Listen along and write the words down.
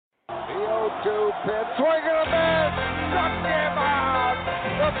The 0-2 pitch, swing and a miss, struck him out.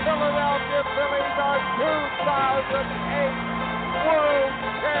 The Philadelphia Phillies are 2008 World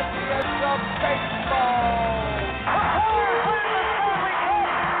Champions of Baseball.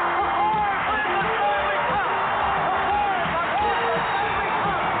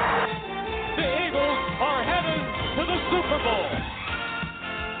 The Eagles are headed to the Super Bowl.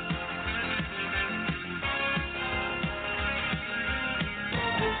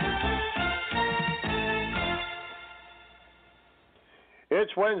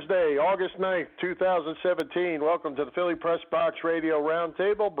 It's Wednesday, August 9th, 2017. Welcome to the Philly Pressbox Radio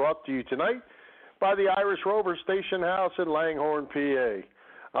Roundtable, brought to you tonight by the Irish Rover Station House in Langhorne, PA.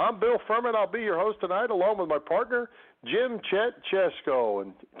 I'm Bill Furman. I'll be your host tonight, along with my partner, Jim Chet Chesko.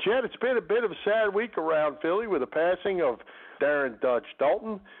 And Chet, it's been a bit of a sad week around Philly with the passing of Darren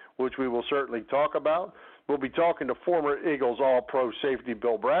Daulton, which we will certainly talk about. We'll be talking to former Eagles All-Pro safety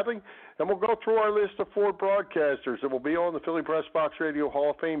Bill Bradley, and we'll go through our list of 4 broadcasters that will be on the Philly Pressbox Radio Hall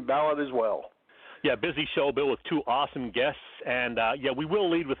of Fame ballot as well. Yeah, busy show, Bill, with 2 awesome guests. And, we will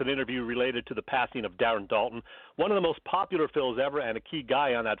lead with an interview related to the passing of Darren Daulton, one of the most popular Phils ever and a key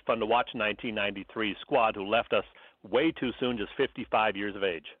guy on that fun-to-watch 1993 squad who left us way too soon, just 55 years of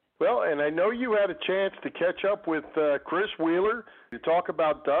age. Well, and I know you had a chance to catch up with Chris Wheeler to talk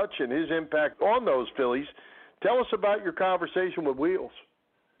about Dutch and his impact on those Phillies. Tell us about your conversation with Wheels.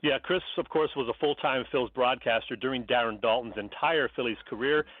 Yeah, Chris, of course, was a full-time Phils broadcaster during Darren Daulton's entire Phillies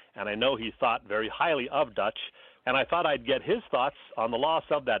career, and I know he thought very highly of Dutch, and I thought I'd get his thoughts on the loss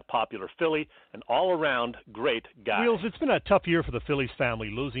of that popular Philly, an all-around great guy. Wheels, it's been a tough year for the Phillies family,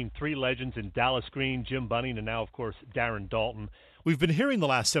 losing 3 legends in Dallas Green, Jim Bunning, and now, of course, Darren Daulton. We've been hearing the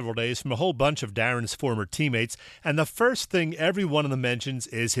last several days from a whole bunch of Darren's former teammates, and the first thing every one of them mentions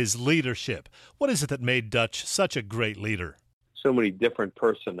is his leadership. What is it that made Dutch such a great leader? So many different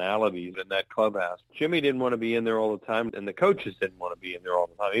personalities in that clubhouse. Jimmy didn't want to be in there all the time, and the coaches didn't want to be in there all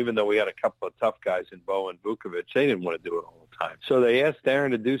the time. Even though we had a couple of tough guys in Bo and Vukovic, they didn't want to do it all the time. So they asked Darren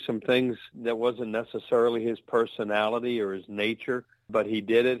to do some things that wasn't necessarily his personality or his nature, but he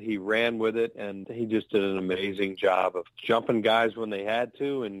did it, he ran with it, and he just did an amazing job of jumping guys when they had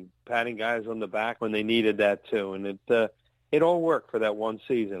to and patting guys on the back when they needed that too. And it all worked for that one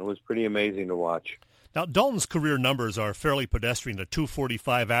season. It was pretty amazing to watch. Now, Daulton's career numbers are fairly pedestrian, a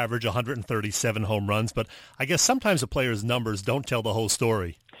 .245 average, 137 home runs, but I guess sometimes a player's numbers don't tell the whole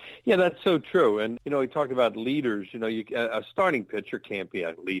story. Yeah, that's so true. And, he talked about leaders. A starting pitcher can't be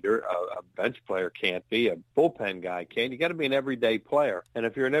a leader. A bench player can't be. A bullpen guy can't. You got to be an everyday player. And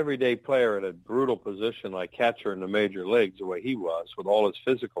if you're an everyday player at a brutal position like catcher in the major leagues, the way he was, with all his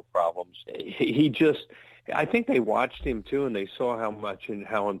physical problems, he just... I think they watched him, too, and they saw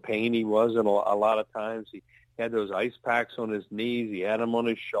how in pain he was. And a lot of times he had those ice packs on his knees. He had them on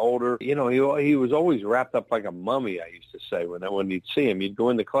his shoulder. He was always wrapped up like a mummy, I used to say. When you'd see him, you'd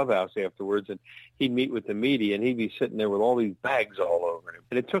go in the clubhouse afterwards, and he'd meet with the media, and he'd be sitting there with all these bags all over him.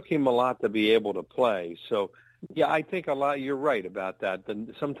 And it took him a lot to be able to play. So, yeah, I think a lot. You're right about that.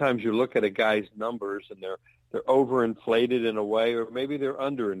 Sometimes you look at a guy's numbers, and they're overinflated in a way, or maybe they're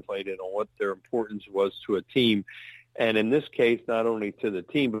underinflated on what their importance was to a team. And in this case, not only to the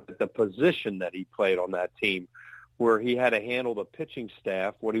team, but the position that he played on that team, where he had to handle the pitching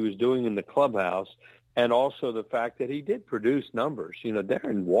staff, what he was doing in the clubhouse, and also the fact that he did produce numbers.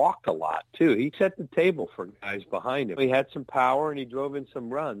 Darren walked a lot, too. He set the table for guys behind him. He had some power, and he drove in some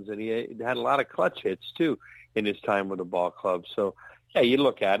runs, and he had a lot of clutch hits, too, in his time with the ball club. So, yeah, you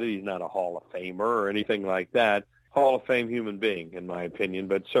look at it, he's not a Hall of Famer or anything like that. Hall of Fame human being, in my opinion,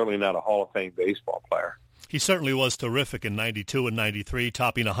 but certainly not a Hall of Fame baseball player. He certainly was terrific in 92 and 93,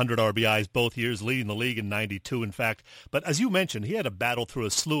 topping 100 RBIs both years, leading the league in 92, in fact. But as you mentioned, he had to battle through a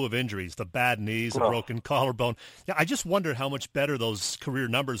slew of injuries, the bad knees, the broken collarbone. Yeah, I just wonder how much better those career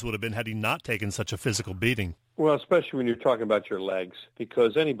numbers would have been had he not taken such a physical beating. Well, especially when you're talking about your legs,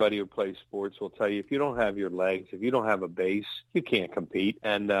 because anybody who plays sports will tell you if you don't have your legs, if you don't have a base, you can't compete.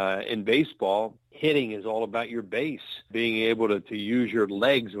 And in baseball, hitting is all about your base, being able to use your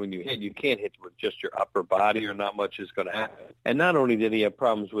legs when you hit. You can't hit with just your upper body or not much is going to happen. And not only did he have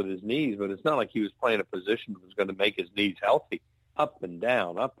problems with his knees, but it's not like he was playing a position that was going to make his knees healthy. Up and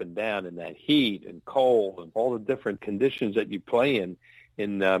down in that heat and cold and all the different conditions that you play in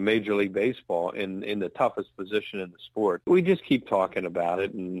in Major League Baseball in the toughest position in the sport. We just keep talking about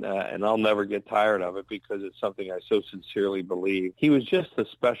it, and I'll never get tired of it because it's something I so sincerely believe. He was just a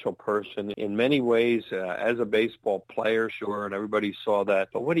special person in many ways as a baseball player, sure, and everybody saw that.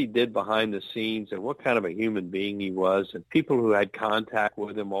 But what he did behind the scenes and what kind of a human being he was, and people who had contact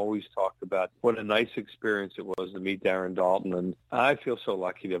with him always talked about what a nice experience it was to meet Darren Daulton. And I feel so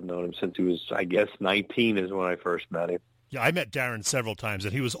lucky to have known him since he was, I guess, 19 is when I first met him. Yeah, I met Darren several times,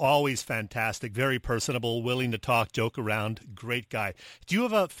 and he was always fantastic, very personable, willing to talk, joke around, great guy. Do you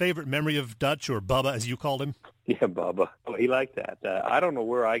have a favorite memory of Dutch, or Bubba, as you called him? Yeah, Bubba. Oh, he liked that. I don't know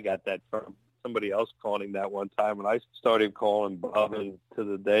where I got that from. Somebody else called him that one time, and I started calling Bubba, and to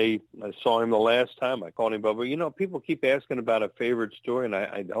the day I saw him the last time, I called him Bubba. You know, people keep asking about a favorite story, and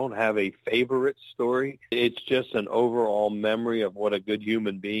I don't have a favorite story. It's just an overall memory of what a good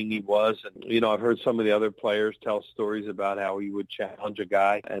human being he was. And, you know, I've heard some of the other players tell stories about how he would challenge a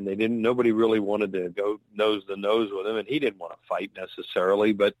guy, and nobody really wanted to go nose to nose with him, and he didn't want to fight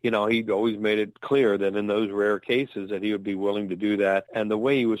necessarily, but, you know, he'd always made it clear that in those rare cases that he would be willing to do that. And the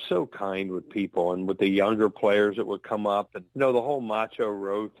way he was so kind with people and with the younger players that would come up, and, you know, the whole Macho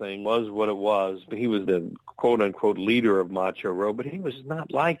Row thing was what it was. He was the quote-unquote leader of Macho Row, but he was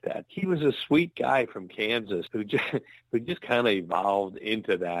not like that. He was a sweet guy from Kansas who just kind of evolved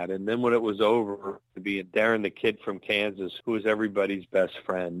into that. And then when it was over, to be Darren the Kid from Kansas, who was everybody's best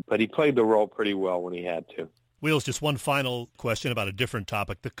friend. But he played the role pretty well when he had to. Wheels, just one final question about a different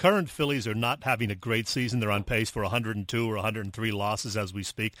topic. The current Phillies are not having a great season. They're on pace for 102 or 103 losses as we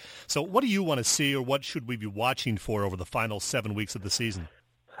speak. So what do you want to see, or what should we be watching for over the final 7 weeks of the season?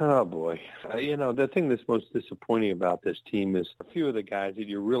 Oh, boy. You know, the thing that's most disappointing about this team is a few of the guys that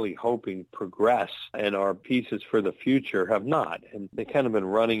you're really hoping progress and are pieces for the future have not. And they've kind of been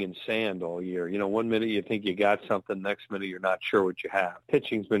running in sand all year. You know, one minute you think you got something, next minute you're not sure what you have.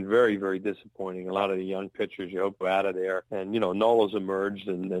 Pitching's been very, very disappointing. A lot of the young pitchers you hope are out of there. And, you know, Nola's emerged,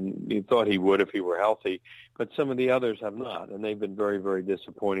 and you thought he would if he were healthy. But some of the others have not, and they've been very, very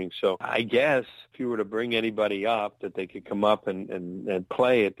disappointing. So I guess if you were to bring anybody up, that they could come up and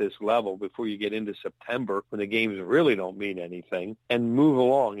play at this level before you get into September, when the games really don't mean anything, and move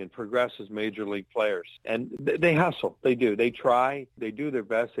along and progress as major league players. And they hustle. They do. They try. They do their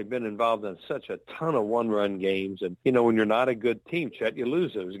best. They've been involved in such a ton of one-run games. And, you know, when you're not a good team, Chet, you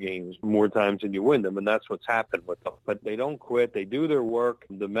lose those games more times than you win them, and that's what's happened with them. But they don't quit. They do their work.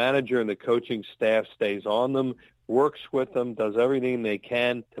 The manager and the coaching staff stays on them, works with them, does everything they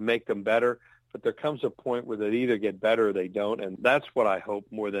can to make them better. But there comes a point where they either get better or they don't, and that's what I hope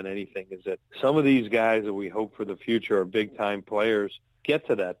more than anything, is that some of these guys that we hope for the future are big-time players get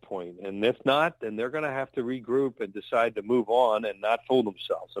to that point. And if not, then they're going to have to regroup and decide to move on and not fool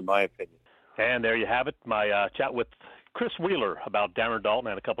themselves, in my opinion. And there you have it, my chat with Chris Wheeler about Darren Daulton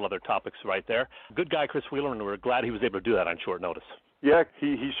and a couple other topics right there. Good guy, Chris Wheeler, and we're glad he was able to do that on short notice. Yeah,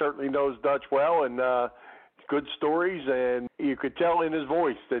 he certainly knows Dutch well, and good stories, and you could tell in his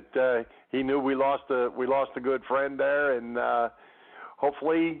voice that he knew we lost a good friend there, and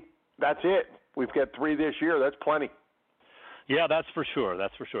hopefully that's it. We've got 3 this year. That's plenty. Yeah, that's for sure.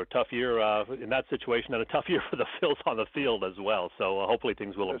 That's for sure. Tough year in that situation, and a tough year for the Phils on the field as well. So hopefully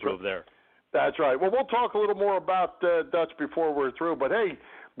things will improve there. That's right. Well, we'll talk a little more about Dutch before we're through, but hey,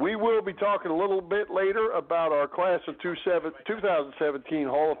 we will be talking a little bit later about our class of 2017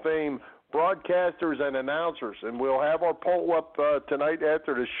 Hall of Fame broadcasters and announcers, and we'll have our poll up tonight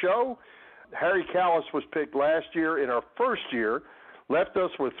after the show. Harry Callis was picked last year in our first year, left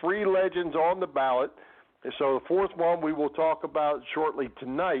us with 3 legends on the ballot. So the fourth one we will talk about shortly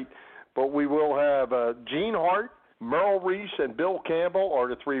tonight, but we will have Gene Hart, Merrill Reese, and Bill Campbell are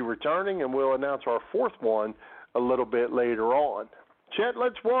the 3 returning, and we'll announce our fourth one a little bit later on. Chet,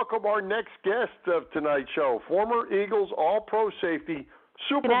 let's welcome our next guest of tonight's show, former Eagles All-Pro safety,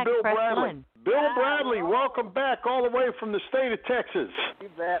 Super Bill Bradley. Bill Bradley, welcome back all the way from the state of Texas. You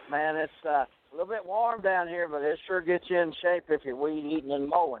bet, man. It's a little bit warm down here, but it sure gets you in shape if you're weed eating and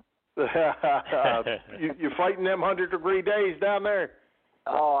mowing. You fighting them 100-degree days down there?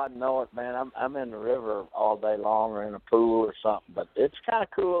 Oh, I know it, man. I'm in the river all day long or in a pool or something, but it's kind of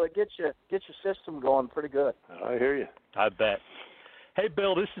cool. It gets your system going pretty good. I hear you. I bet. Hey,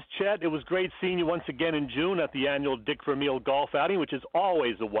 Bill, this is Chet. It was great seeing you once again in June at the annual Dick Vermeil golf outing, which is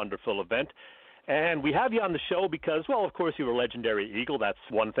always a wonderful event. And we have you on the show because, well, of course, you're a legendary Eagle. That's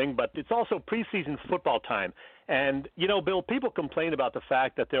one thing. But it's also preseason football time. And, you know, Bill, people complain about the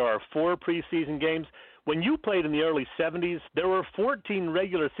fact that there are 4 preseason games. When you played in the early 70s, there were 14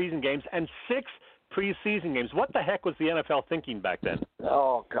 regular season games and 6 preseason games. What the heck was the NFL thinking back then?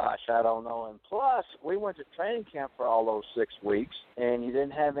 Oh, gosh, I don't know. And plus, we went to training camp for all those 6 weeks, and you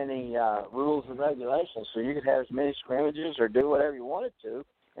didn't have any rules and regulations, so you could have as many scrimmages or do whatever you wanted to.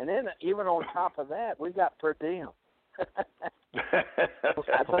 And then even on top of that, we got per diem.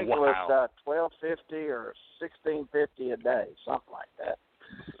 I think it was $12.50 or $16.50 a day, something like that.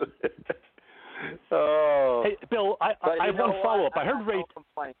 Oh. Hey, Bill, I have one follow-up. I heard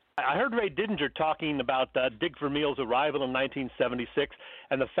Ray Didinger talking about Dick Vermeil's arrival in 1976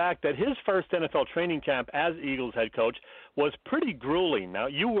 and the fact that his first NFL training camp as Eagles head coach was pretty grueling. Now,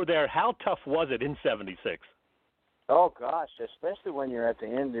 you were there. How tough was it in 76? Oh, gosh, especially when you're at the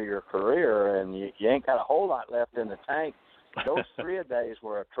end of your career and you ain't got a whole lot left in the tank. Those 3 days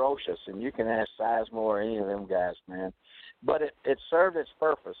were atrocious, and you can ask Sizemore or any of them guys, man. But it served its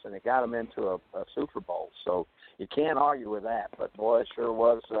purpose, and it got them into a Super Bowl. So you can't argue with that. But, boy, it sure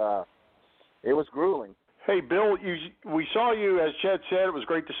was it was grueling. Hey, Bill, we saw you, as Chet said, it was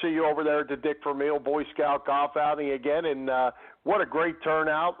great to see you over there at the Dick Vermeil Boy Scout golf outing again, and what a great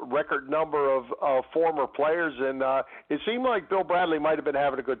turnout, record number of former players, and it seemed like Bill Bradley might have been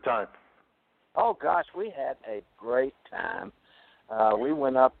having a good time. Oh, gosh, we had a great time. We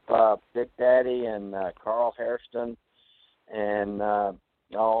went up, Big Daddy and Carl Hairston and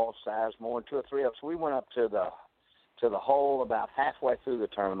Sizemore and 2 or 3 of us. We went up to the hole about halfway through the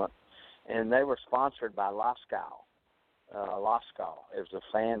tournament, and they were sponsored by Lascaux. It was a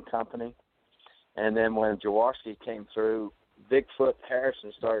fan company. And then when Jaworski came through, Bigfoot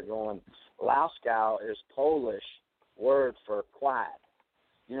Harrison started going, Lascaux is Polish word for quiet.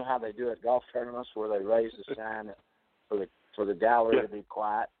 You know how they do at golf tournaments where they raise the sign for the gallery to be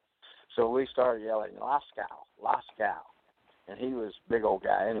quiet? So we started yelling, Lascaux. And he was a big old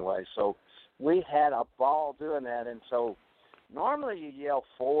guy anyway. So we had a ball doing that. And so normally you yell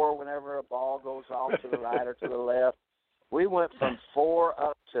 4 whenever a ball goes off to the right or to the left. We went from 4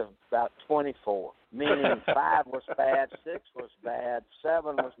 up to about 24, meaning 5 was bad, 6 was bad,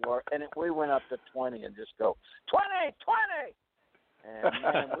 7 was worse. And we went up to 20 and just go, 20, 20. And,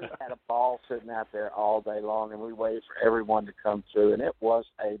 man, we had a ball sitting out there all day long, and we waited for everyone to come through, and it was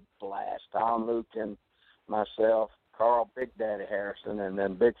a blast. Tom Lukin, myself, Carl Big Daddy Harrison, and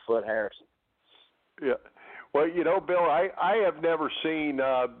then Bigfoot Harrison. Yeah. Well, Bill, I have never seen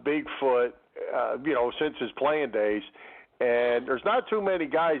Bigfoot, since his playing days, and there's not too many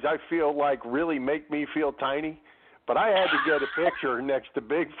guys I feel like really make me feel tiny, but I had to get a picture next to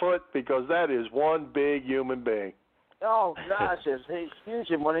Bigfoot because that is one big human being. Oh, gosh, he's huge.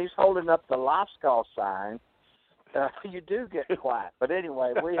 And when he's holding up the Lascaux sign, you do get quiet. But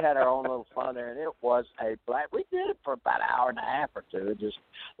anyway, we had our own little fun there, and it was a blast. We did it for about an hour and a half or 2. Just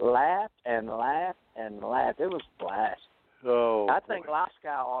laughed and laughed and laughed. It was a blast. Oh, I think Lascaux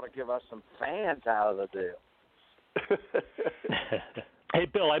ought to give us some fans out of the deal. Hey,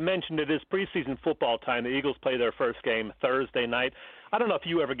 Bill, I mentioned it is preseason football time. The Eagles play their first game Thursday night. I don't know if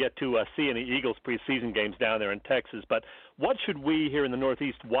you ever get to see any Eagles preseason games down there in Texas, but what should we here in the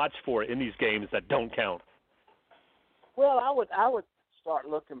Northeast watch for in these games that don't count? Well, I would start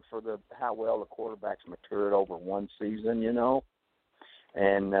looking for how well the quarterback's matured over one season,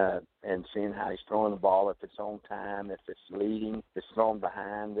 and seeing how he's throwing the ball, if it's on time, if it's leading, if it's thrown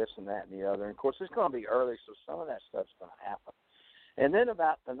behind, this and that and the other. And, of course, it's going to be early, so some of that stuff's going to happen. And then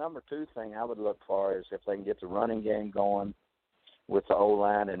about the number 2 thing I would look for is if they can get the running game going with the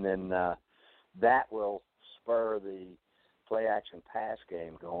O-line, and then that will spur the play-action pass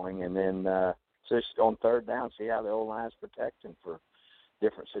game going. And then just on third down, see how the O-line's protecting for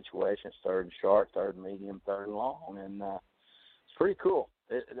different situations, 3rd and short, 3rd and medium, 3rd and long. And it's pretty cool.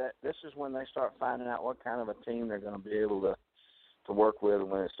 This is when they start finding out what kind of a team they're going to be able to work with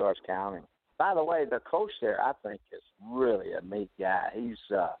when it starts counting. By the way, the coach there, I think, is really a neat guy. He's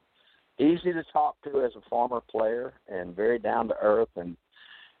easy to talk to as a former player and very down to earth, and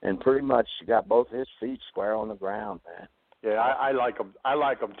pretty much got both his feet square on the ground, man. Yeah, I like him. I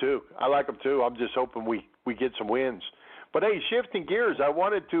like him too. I'm just hoping we get some wins. But hey, shifting gears, I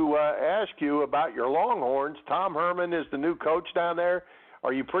wanted to ask you about your Longhorns. Tom Herman is the new coach down there.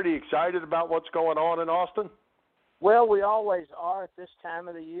 Are you pretty excited about what's going on in Austin? Well, we always are at this time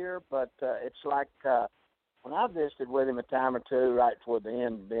of the year, but it's like when I visited with him a time or 2 right toward the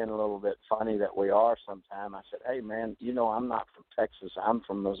end, being a little bit funny that we are sometime, I said, hey, man, I'm not from Texas. I'm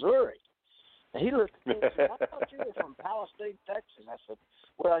from Missouri. And he looked at me and said, I thought you were from Palestine, Texas. I said,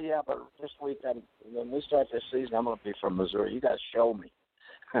 well, yeah, but this week, when we start this season, I'm going to be from Missouri. You got to show me.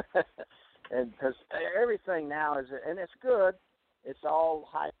 And because everything now is, and it's good. It's all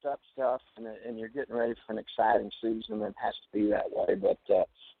hyped up stuff, and you're getting ready for an exciting season. It has to be that way. But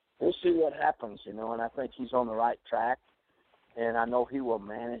we'll see what happens, and I think he's on the right track, and I know he will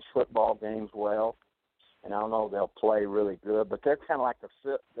manage football games well, and I don't know they'll play really good, but they're kind of like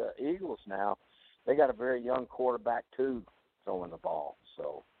the Eagles now. They got a very young quarterback, too, throwing the ball,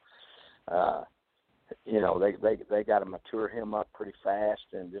 so they got to mature him up pretty fast,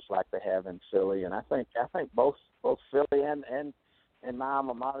 and just like they have in Philly. And I think both Philly and my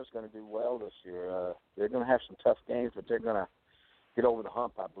alma mater is going to do well this year. They're going to have some tough games, but they're going to get over the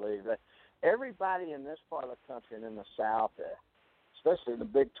hump, I believe. Everybody in this part of the country and in the South, especially in the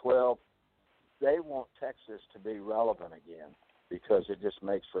Big 12, they want Texas to be relevant again because it just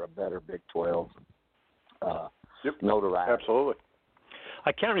makes for a better Big 12 notoriety. Absolutely.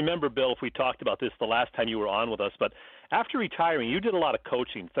 I can't remember, Bill, if we talked about this the last time you were on with us, but after retiring, you did a lot of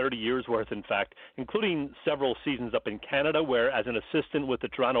coaching, 30 years worth, in fact, including several seasons up in Canada where, as an assistant with the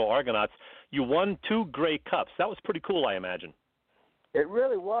Toronto Argonauts, you won 2 Grey Cups. That was pretty cool, I imagine. It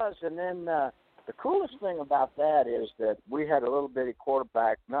really was, and then the coolest thing about that is that we had a little bitty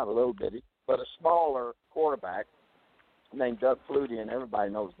quarterback, not a little bitty, but a smaller quarterback named Doug Flutie, and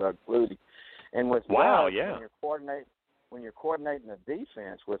everybody knows Doug Flutie. And with Doug, when you're coordinating the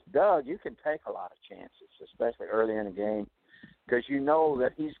defense with Doug, you can take a lot of chances, especially early in the game, because you know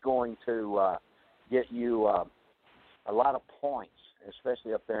that he's going to get you a lot of points,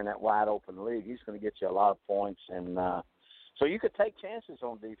 especially up there in that wide-open league. He's going to get you a lot of points, and so you could take chances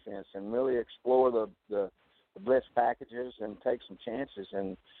on defense and really explore the blitz packages and take some chances,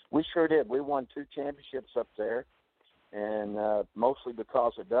 and we sure did. We won 2 championships up there, and mostly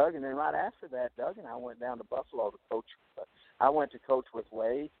because of Doug. And then right after that, Doug and I went down to Buffalo to coach. I went to coach with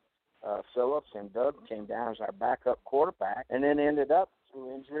Wade Phillips, and Doug came down as our backup quarterback, and then ended up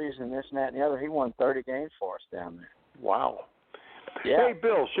through injuries and this and that and the other. He won 30 games for us down there. Wow. Yeah, hey,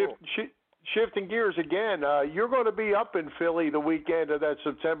 Bill, cool. shifting gears again, you're going to be up in Philly the weekend of that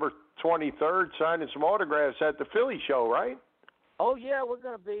September 23rd signing some autographs at the Philly show, right? Oh, yeah, we're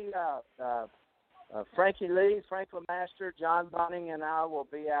going to be Frankie Lee, Frank LeMaster, John Bunning, and I will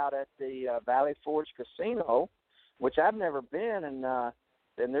be out at the Valley Forge Casino, which I've never been, and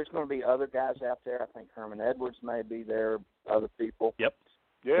then there's going to be other guys out there. I think Herman Edwards may be there, other people. Yep.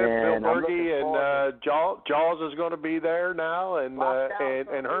 Yeah, and Bill Berge and Jaws is going to be there now, and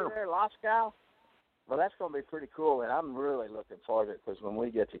Herm. Loscow. Well, that's going to be pretty cool, and I'm really looking forward to it because when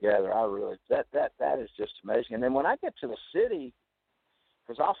we get together, that is just amazing. And then when I get to the city,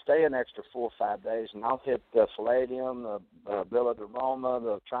 because I'll stay an extra 4 or 5 days, and I'll hit the Palladium, the Villa de Roma,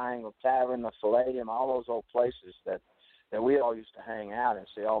 the Triangle Tavern, the Palladium, all those old places that we all used to hang out and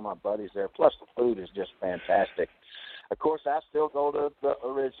see all my buddies there. Plus, the food is just fantastic. Of course, I still go to the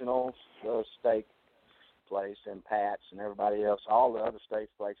Originals, the steak place, and Pat's, and everybody else. All the other steak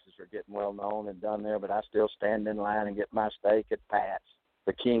places are getting well known and done there, but I still stand in line and get my steak at Pat's,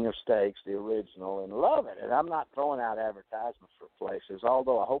 the king of steaks, the Original, and love it. And I'm not throwing out advertisements for places,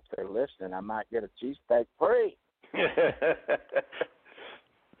 although I hope they're listening. I might get a cheesesteak free.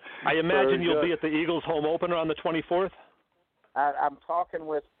 I imagine you'll be at the Eagles home opener on the 24th? I'm talking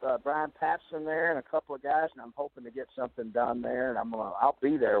with Brian Patson there and a couple of guys, and I'm hoping to get something done there. And I'll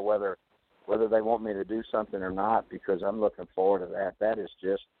be there whether they want me to do something or not, because I'm looking forward to that. That is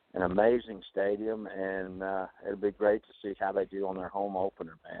just an amazing stadium, and it'll be great to see how they do on their home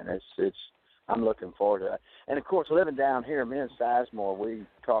opener, man. I'm looking forward to that. And, of course, living down here, me and Sizemore, we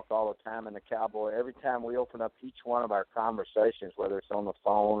talk all the time in the Cowboy. Every time we open up each one of our conversations, whether it's on the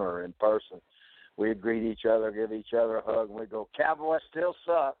phone or in person, we greet each other, give each other a hug, and we go, Cowboys still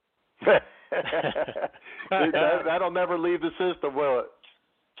suck. That'll never leave the system, will it?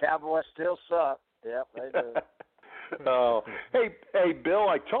 Cowboys still suck. Yep, they do. Oh, hey, Bill,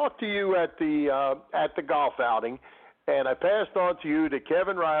 I talked to you at the golf outing, and I passed on to you that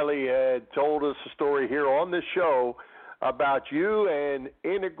Kevin Riley had told us a story here on this show about you and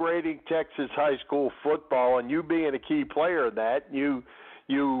integrating Texas high school football, and you being a key player in that.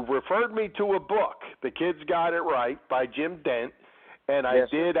 You referred me to a book, The Kids Got It Right, by Jim Dent, and I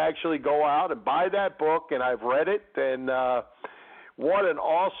did actually go out and buy that book, and I've read it, and what an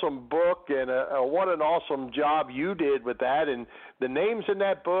awesome book, and what an awesome job you did with that. And the names in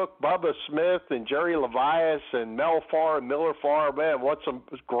that book, Bubba Smith and Jerry Levias and Mel Farr and Miller Farr, man, what some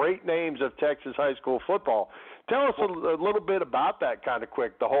great names of Texas high school football. Tell us a little bit about that kind of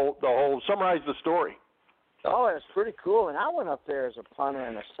quick, the whole summarize the story. Oh, it's pretty cool. And I went up there as a punter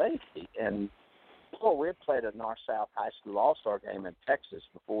and a safety. And we had played a North-South High School All-Star game in Texas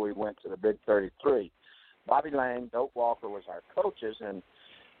before we went to the Big 33. Bobby Lang, Doak Walker was our coaches, and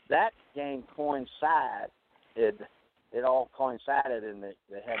that game coincided. It all coincided, and they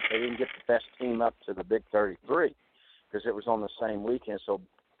didn't get the best team up to the Big 33 because it was on the same weekend. So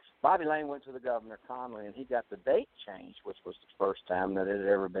Bobby Lane went to the governor, Conley, and he got the date changed, which was the first time that it had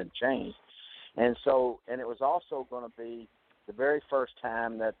ever been changed. And it was also going to be the very first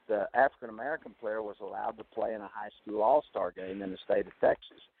time that the African-American player was allowed to play in a high school all-star game in the state of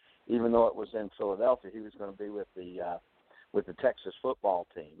Texas. Even though it was in Philadelphia, he was going to be with the Texas football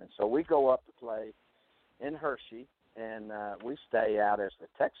team. And so we go up to play in Hershey, and we stay out as the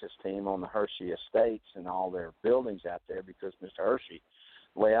Texas team on the Hershey estates and all their buildings out there because Mr. Hershey,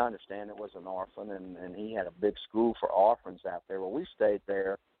 the way I understand it, was an orphan, and he had a big school for orphans out there. Well, we stayed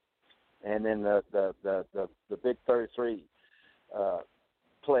there, and then the big 33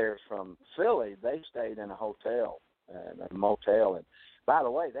 players from Philly, they stayed in a hotel, a motel. And by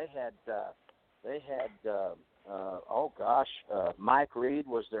the way, they had Mike Reed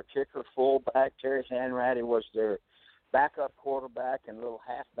was their kicker, fullback. Terry Hanratty was their backup quarterback and little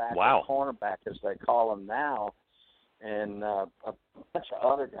halfback, or cornerback as they call them now, and a bunch of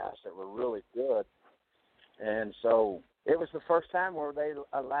other guys that were really good. And so it was the first time where they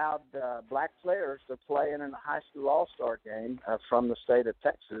allowed black players to play in a high school all-star game from the state of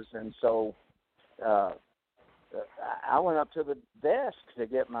Texas. And so I went up to the desk to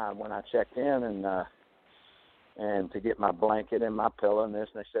get when I checked in and to get my blanket and my pillow and this.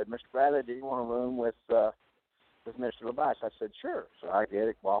 And they said, "Mr. Bradley, do you want a room with Mr. LeVice?" I said, "Sure." So I get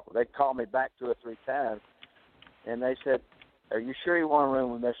it. Well, they called me back 2 or 3 times, and they said, "Are you sure you want a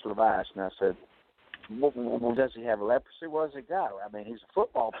room with Mr. LeVice?" And I said, "Well, does he have leprosy? What does he got? I mean, he's a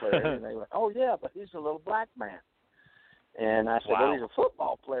football player." And they went, "Oh, yeah, but he's a little black man." And I said, "Well, he's a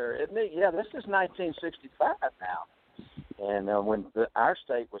football player, isn't he?" "Yeah, this is 1965 now." And when our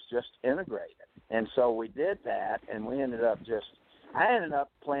state was just integrated. And so we did that, and we ended up I ended up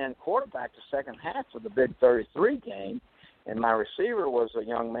playing quarterback the second half of the Big 33 game, and my receiver was a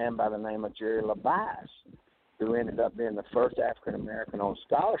young man by the name of Jerry LeVice, who ended up being the first African-American on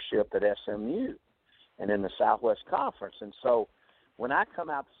scholarship at SMU and in the Southwest Conference. And so when I come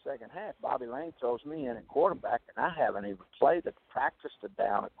out the second half, Bobby Lane throws me in at quarterback, and I haven't even played it, practiced it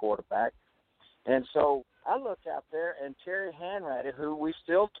down at quarterback. And so I look out there, and Terry Hanratty, who we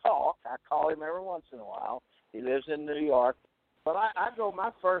still talk, I call him every once in a while. He lives in New York. But I go my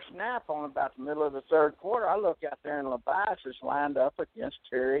first snap on about the middle of the third quarter. I look out there, and LeVice is lined up against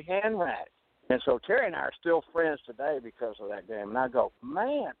Terry Hanratty. And so Terry and I are still friends today because of that game. And I go,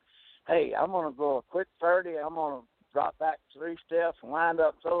 "Man, hey, I'm going to go a quick 30. I'm going to drop back 3 steps and wind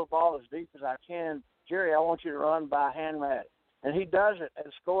up, throw the ball as deep as I can. Jerry, I want you to run by Hanratty." And he does it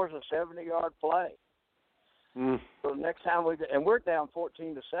and scores a 70-yard play. So the next time we're down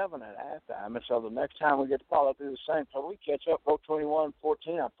 14-7 at halftime, and so the next time we get the ball, I'll do the same. So we catch up, go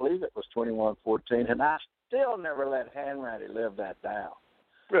 21-14. I believe it was 21-14, and I still never let Hanratty live that down.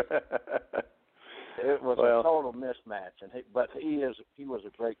 It was a total mismatch, but he was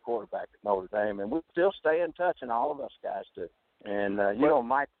a great quarterback at Notre Dame, and we still stay in touch, and all of us guys do. And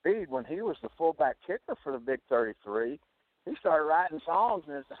Mike Reed, when he was the fullback kicker for the Big 33. He started writing songs,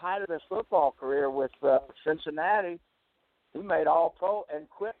 and at the height of his football career with Cincinnati, he made All-Pro and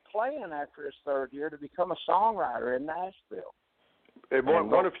quit playing after his third year to become a songwriter in Nashville. He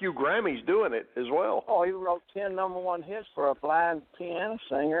won a few Grammys doing it as well. Oh, he wrote 10 number 1 hits for a blind piano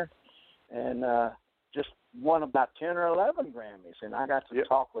singer, and just won about 10 or 11 Grammys. And I got to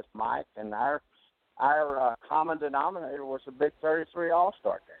talk with Mike, and our common denominator was the Big 33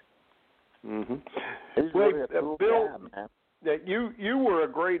 All-Star game. Mm-hmm. He's really a cool Bill, guy, man. You were a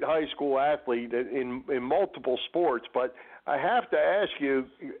great high school athlete in multiple sports, but I have to ask you,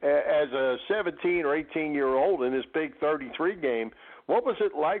 as a 17 or 18-year-old in this Big 33 game, what was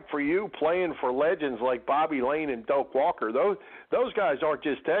it like for you playing for legends like Bobby Lane and Doak Walker? Those guys aren't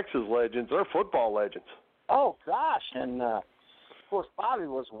just Texas legends; they're football legends. Oh gosh, and of course Bobby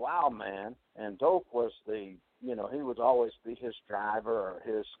was a wild man, and Doak was he would always be his driver or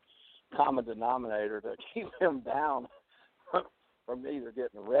his common denominator to keep him down from either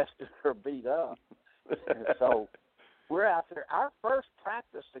getting arrested or beat up. And so we're out there. Our first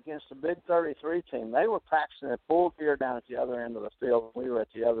practice against the Big 33 team, they were practicing in full gear down at the other end of the field. We were at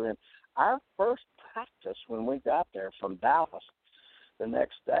the other end. Our first practice when we got there from Dallas the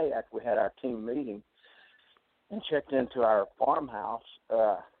next day after we had our team meeting and checked into our farmhouse,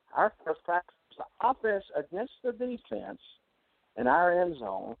 our first practice was the offense against the defense in our end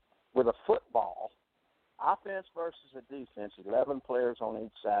zone with a football, offense versus a defense, 11 players on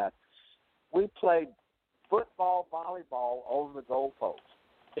each side. We played football, volleyball over the goalpost.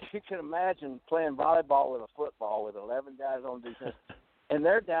 If you can imagine playing volleyball with a football with 11 guys on defense, and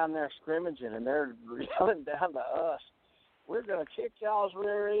they're down there scrimmaging, and they're yelling down to us, "We're going to kick y'all's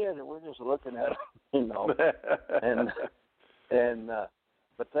rear end," and we're just looking at them,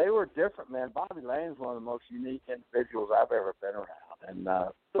 But they were different, man. Bobby Lane's one of the most unique individuals I've ever been around. And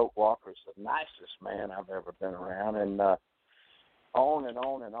Bill Walker's the nicest man I've ever been around. And on and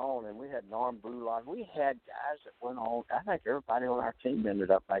on and on. And we had Norm Bulock. We had guys that went on. I think everybody on our team ended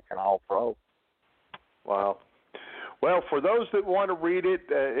up making All-Pro. Wow. Well, for those that want to read it,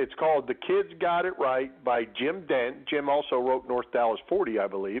 it's called The Kids Got It Right by Jim Dent. Jim also wrote North Dallas 40, I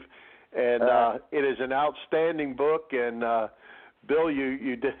believe. And it is an outstanding book. And Bill,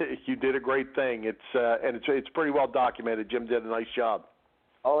 you did a great thing. It's pretty well documented. Jim did a nice job.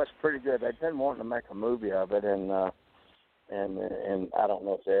 Oh, it's pretty good. They've been wanting to make a movie of it, and I don't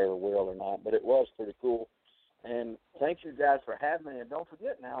know if they ever will or not, but it was pretty cool. And thank you guys for having me. And don't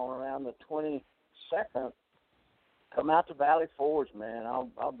forget now, around the 22nd, come out to Valley Forge, man.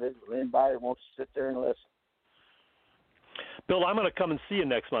 I'll visit with anybody that wants to sit there and listen. Bill, I'm going to come and see you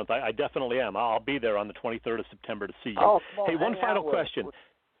next month. I definitely am. I'll be there on the 23rd of September to see you. Oh, hey, one final question.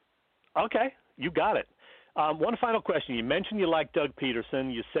 Okay, you got it. One final question. You mentioned you like Doug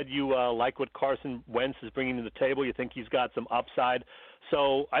Peterson. You said you like what Carson Wentz is bringing to the table. You think he's got some upside.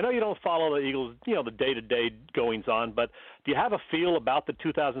 So I know you don't follow the Eagles, the day-to-day goings-on, but do you have a feel about the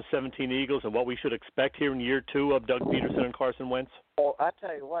 2017 Eagles and what we should expect here in year two of Doug Peterson and Carson Wentz? Well, I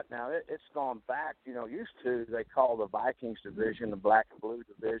tell you what now, it's gone back. Used to they call the Vikings division the black and blue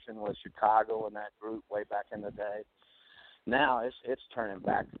division with Chicago and that group way back in the day. Now it's turning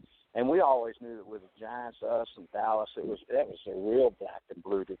back. And we always knew that with the Giants, us, and Dallas, that was a real black and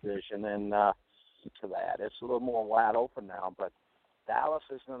blue division. And to that, it's a little more wide open now. But Dallas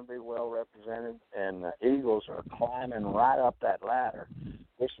is going to be well represented, and the Eagles are climbing right up that ladder.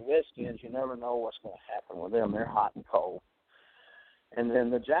 This Redskins, you never know what's going to happen with them. They're hot and cold. And then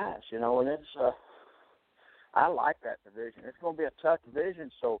the Giants, and it's I like that division. It's going to be a tough division,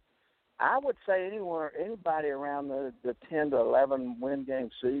 so I would say anybody around the 10 to 11 win game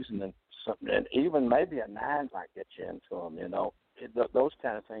season and even maybe a 9 might get you into them. Those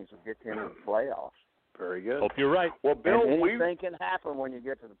kind of things will get you into the playoffs. Very good. Hope you're right. Well, Bill, anything can happen when you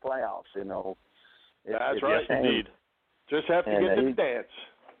get to the playoffs. That's right. Yes, indeed. Just have to get to the dance.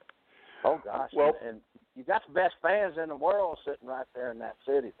 Oh gosh. Well, and you got the best fans in the world sitting right there in that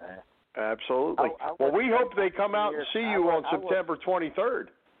city, man. Absolutely. Well, we hope they come out and see you on September 23rd.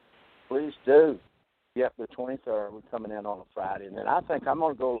 Please do. Yep, the 23rd. We're coming in on a Friday. And then I think I'm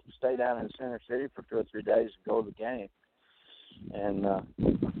going to go stay down in Center City for 2 or 3 days and go to the game.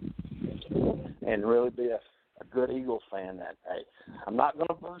 And really be a good Eagles fan that day. I'm not going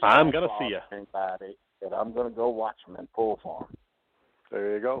to boost I'm going to see you. Anybody, but I'm going to go watch them and pull for them.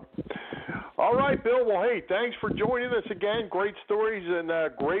 There you go. All right, Bill. Well, hey, thanks for joining us again. Great stories and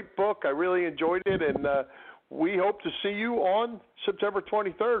great book. I really enjoyed it, and we hope to see you on September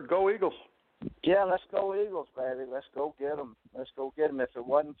 23rd. Go Eagles. Yeah, let's go Eagles, baby. Let's go get them. Let's go get them. If it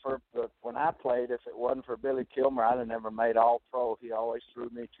wasn't for when I played, if it wasn't for Billy Kilmer, I'd have never made All-Pro. He always threw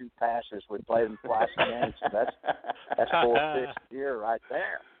me 2 passes. We played him twice a game, so that's 4-6 year right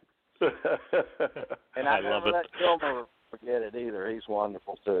there. And I never let Kilmer forget it either. He's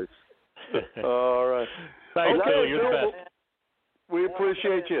wonderful too. All right. Thanks, Bill. You're the best. We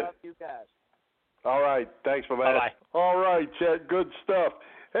appreciate you. Love you guys. All right. Thanks for that. Bye-bye. All right, Chet. Good stuff.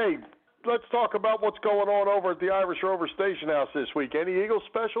 Hey, let's talk about what's going on over at the Irish Rover Station House this week. Any Eagles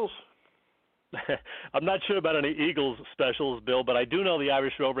specials? I'm not sure about any Eagles specials, Bill, but I do know the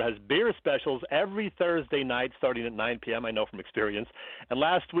Irish Rover has beer specials every Thursday night starting at 9 p.m., I know from experience. And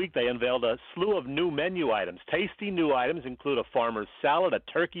last week they unveiled a slew of new menu items. Tasty new items include a farmer's salad, a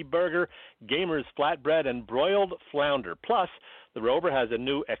turkey burger, gamer's flatbread, and broiled flounder. Plus, the Rover has a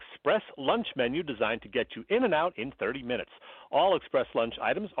new express lunch menu designed to get you in and out in 30 minutes. All express lunch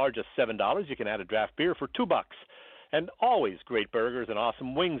items are just $7. You can add a draft beer for $2. And always great burgers and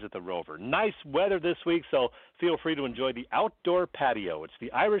awesome wings at the Rover. Nice weather this week, so feel free to enjoy the outdoor patio. It's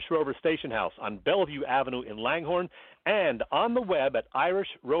the Irish Rover Station House on Bellevue Avenue in Langhorne and on the web at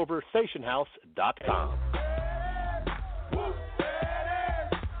irishroverstationhouse.com.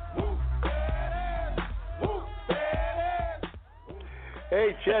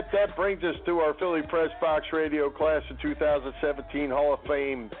 Hey, Chet, that brings us to our Philly Pressbox Radio Class of 2017 Hall of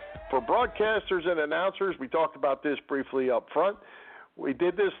Fame. For broadcasters and announcers, we talked about this briefly up front. We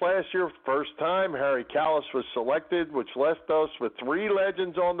did this last year for the first time. Harry Callis was selected, which left us with 3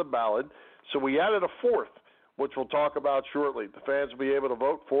 legends on the ballot. So we added a 4th, which we'll talk about shortly. The fans will be able to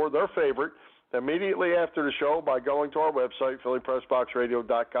vote for their favorite immediately after the show by going to our website,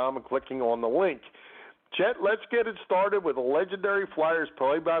 phillypressboxradio.com, and clicking on the link. Chet, let's get it started with a legendary Flyers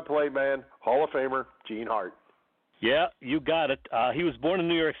play-by-play man, Hall of Famer, Gene Hart. Yeah, you got it. He was born in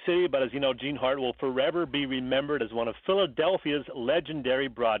New York City, but as you know, Gene Hart will forever be remembered as one of Philadelphia's legendary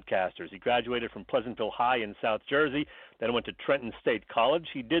broadcasters. He graduated from Pleasantville High in South Jersey, then went to Trenton State College.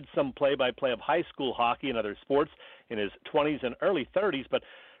 He did some play-by-play of high school hockey and other sports in his 20s and early 30s, but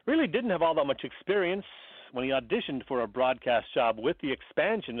really didn't have all that much experience when he auditioned for a broadcast job with the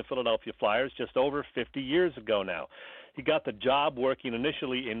expansion of Philadelphia Flyers just over 50 years ago now. He got the job working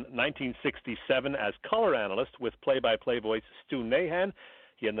initially in 1967 as color analyst with play-by-play voice Stu Nahan.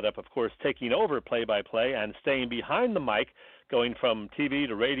 He ended up, of course, taking over play-by-play and staying behind the mic, going from TV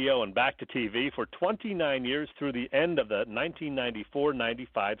to radio and back to TV for 29 years through the end of the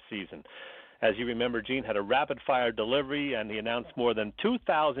 1994-95 season. As you remember, Gene had a rapid-fire delivery, and he announced more than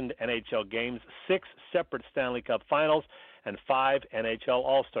 2,000 NHL games, 6 separate Stanley Cup finals, and 5 NHL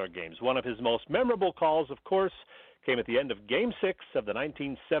All-Star games. One of his most memorable calls, of course, came at the end of Game 6 of the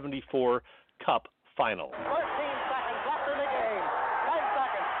 1974 Cup Final. 13 seconds left in the game. 10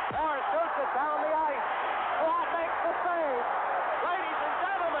 seconds. Morris shoots it down the ice. Ross makes the save. Ladies and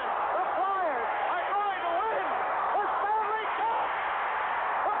gentlemen, the Flyers are going to win the Stanley Cup.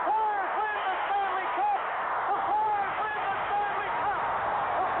 The Flyers win the Stanley Cup. The Flyers win the Stanley Cup.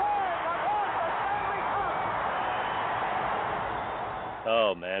 The Flyers have won the Stanley Cup.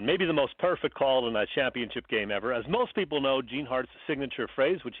 Oh, man, maybe the most perfect call in a championship game ever. As most people know, Gene Hart's signature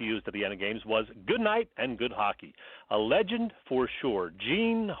phrase, which he used at the end of games, was good night and good hockey. A legend for sure,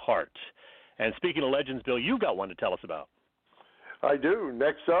 Gene Hart. And speaking of legends, Bill, you've got one to tell us about. I do.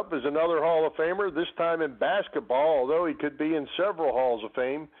 Next up is another Hall of Famer, this time in basketball, although he could be in several Halls of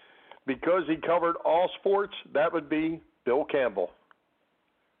Fame. Because he covered all sports, that would be Bill Campbell.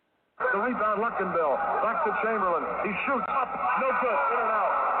 The rebound, Luckenbill. Back to Chamberlain. He shoots up. No good. In and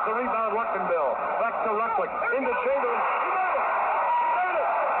out. The rebound, Luckenbill. Back to Rucklick. Into Chamberlain. He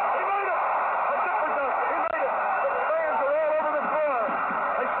made it! A zipper dunk. He made it! The fans are all over the floor.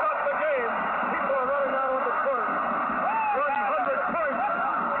 They stopped the game. People are running out on the court. 100 points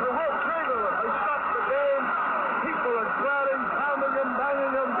to Wilt Chamberlain. They stopped the game. People are crowding, pounding him,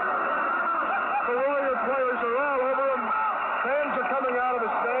 banging him. The Warrior players are all over him. Fans are coming out of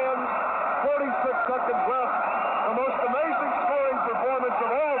the stands. 46 seconds left. The most amazing scoring performance of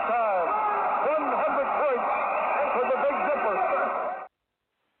all time. 100 points for the Big Dipper.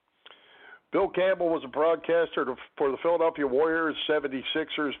 Bill Campbell was a broadcaster for the Philadelphia Warriors,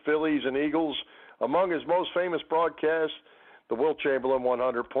 76ers, Phillies, and Eagles. Among his most famous broadcasts, the Wilt Chamberlain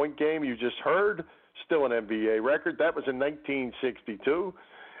 100-point game you just heard, still an NBA record. That was in 1962.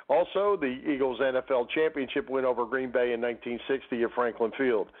 Also, the Eagles' NFL championship win over Green Bay in 1960 at Franklin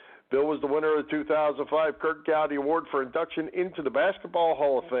Field. Bill was the winner of the 2005 Kurt Gowdy Award for induction into the Basketball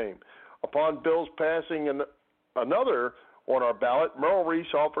Hall of Fame. Upon Bill's passing, another on our ballot, Merrill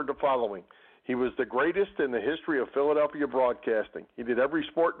Reese offered the following. He was the greatest in the history of Philadelphia broadcasting. He did every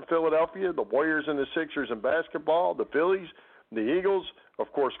sport in Philadelphia, the Warriors and the Sixers in basketball, the Phillies, the Eagles, of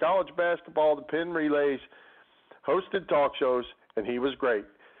course, college basketball, the pin relays, hosted talk shows, and he was great.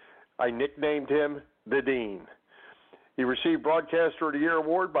 I nicknamed him the Dean. He received Broadcaster of the Year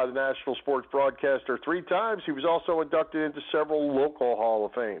award by the National Sports Broadcaster 3 times. He was also inducted into several local Hall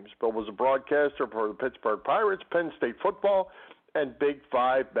of Fames, but was a broadcaster for the Pittsburgh Pirates, Penn State football, and Big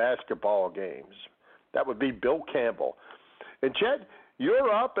 5 basketball games. That would be Bill Campbell. And Chet, you're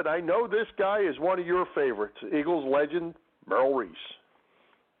up, and I know this guy is one of your favorites, Eagles legend Merrill Reese.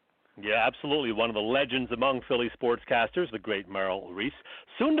 Yeah, absolutely. One of the legends among Philly sportscasters, the great Merrill Reese,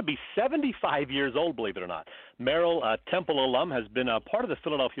 soon to be 75 years old, believe it or not. Merrill, a Temple alum, has been a part of the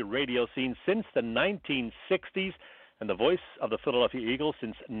Philadelphia radio scene since the 1960s and the voice of the Philadelphia Eagles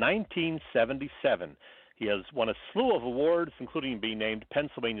since 1977. He has won a slew of awards, including being named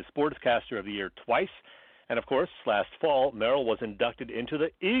Pennsylvania Sportscaster of the Year twice. And, of course, last fall, Merrill was inducted into the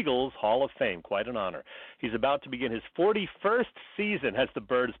Eagles Hall of Fame. Quite an honor. He's about to begin his 41st season as the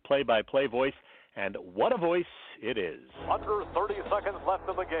Birds' play-by-play voice, and what a voice it is. Under 30 seconds left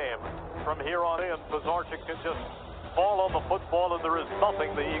in the game. From here on in, Pizarczyk can just fall on the football, and there is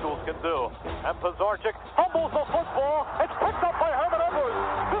nothing the Eagles can do. And Pizarczyk fumbles the football. It's picked up by Herman Edwards.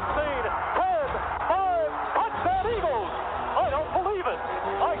 15, 10, 5, touchdown Eagles. I don't believe it.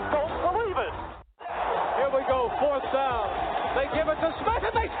 I don't believe it. Here we go, 4th down. They give it to Smith,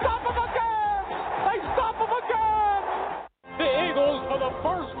 and they stop him again! They stop him again! The Eagles, for the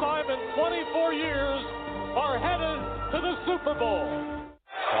first time in 24 years, are headed to the Super Bowl.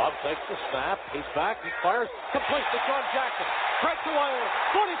 Bob takes the snap. He's back. He fires. Complete to John Jackson. Stretch away.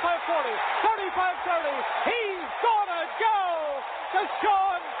 45-40. 35-30. He's gonna go!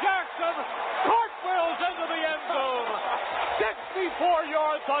 Deshaun Jackson cartwheels into the end zone.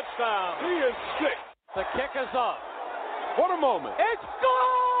 64-yard touchdown. He is sick. The kick is up. What a moment. It's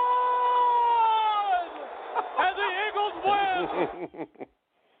gone! And the Eagles win!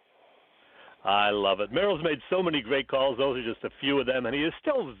 I love it. Merrill's made so many great calls. Those are just a few of them, and he is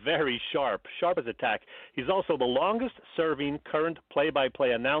still very sharp as a tack. He's also the longest-serving current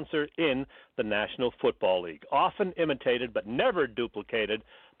play-by-play announcer in the National Football League. Often imitated but never duplicated,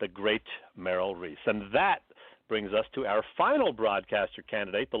 the great Merrill Reese. And that brings us to our final broadcaster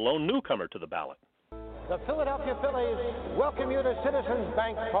candidate, the lone newcomer to the ballot. The Philadelphia Phillies welcome you to Citizens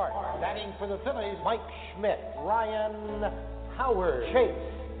Bank Park. Batting for the Phillies, Mike Schmidt, Ryan Howard, Chase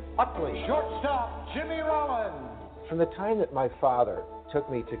Utley, shortstop Jimmy Rollins. From the time that my father took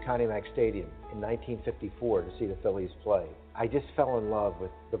me to Connie Mack Stadium in 1954 to see the Phillies play, I just fell in love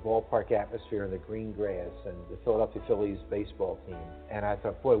with the ballpark atmosphere and the green grass and the Philadelphia Phillies baseball team. And I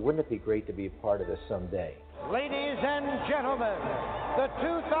thought, boy, wouldn't it be great to be a part of this someday? Ladies and gentlemen, the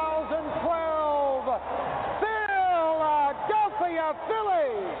 2012 Philadelphia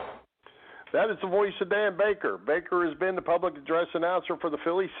Phillies. That is the voice of Dan Baker. Baker has been the public address announcer for the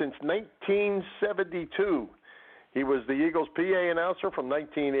Phillies since 1972. He was the Eagles' PA announcer from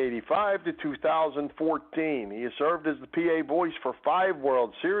 1985 to 2014. He has served as the PA voice for 5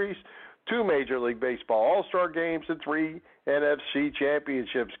 World Series, 2 Major League Baseball All-Star games, and 3 NFC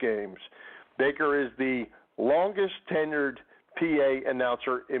Championships games. Baker is the longest-tenured PA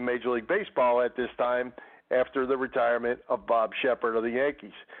announcer in Major League Baseball at this time after the retirement of Bob Shepard of the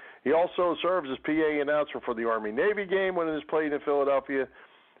Yankees. He also serves as PA announcer for the Army-Navy game when it is played in Philadelphia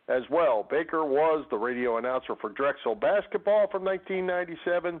as well. Baker was the radio announcer for Drexel basketball from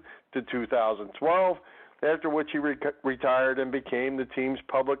 1997 to 2012, after which he retired and became the team's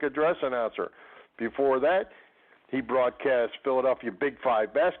public address announcer. Before that, he broadcast Philadelphia Big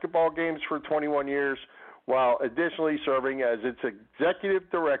Five basketball games for 21 years, while additionally serving as its executive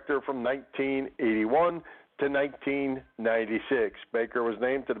director from 1981 to 1996. Baker was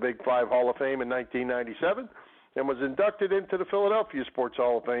named to the Big Five Hall of Fame in 1997 and was inducted into the Philadelphia Sports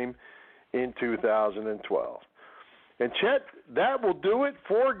Hall of Fame in 2012. And Chet, that will do it.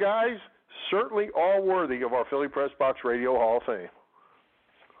 4 guys, certainly all worthy of our Philly Pressbox Radio Hall of Fame.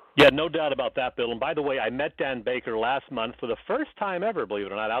 Yeah, no doubt about that, Bill. And by the way, I met Dan Baker last month for the first time ever, believe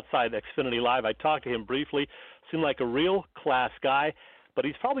it or not, outside Xfinity Live. I talked to him briefly. Seemed like a real class guy. But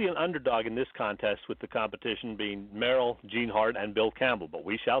he's probably an underdog in this contest, with the competition being Merrill, Gene Hart, and Bill Campbell. But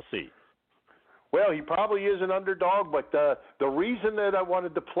we shall see. Well, he probably is an underdog, but the reason that I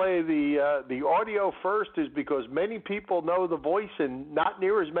wanted to play the audio first is because many people know the voice and not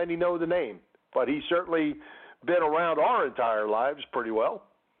near as many know the name. But he's certainly been around our entire lives pretty well.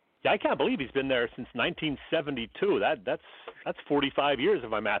 Yeah, I can't believe he's been there since 1972. That's 45 years, if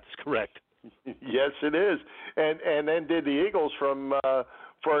my math is correct. Yes, it is, and then did the Eagles for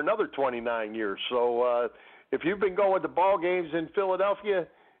another 29 years. So if you've been going to ball games in Philadelphia,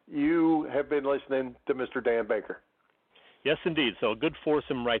 you have been listening to Mr. Dan Baker. Yes, indeed. So a good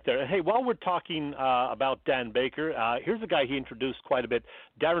foursome right there. Hey, while we're talking about Dan Baker, here's a guy he introduced quite a bit,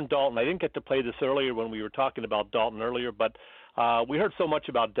 Darren Daulton. I didn't get to play this earlier when we were talking about Daulton earlier, but we heard so much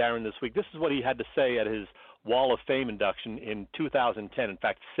about Darren this week. This is what he had to say at his Wall of Fame induction in 2010. In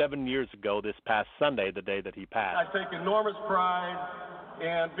fact, 7 years ago this past Sunday, the day that he passed. I take enormous pride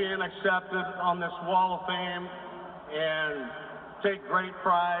in being accepted on this Wall of Fame and take great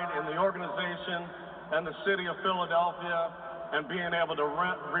pride in the organization and the city of Philadelphia and being able to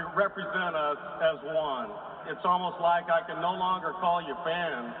represent us as one. It's almost like I can no longer call you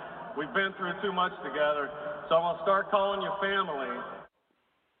fans. We've been through too much together, so I'm going to start calling you family.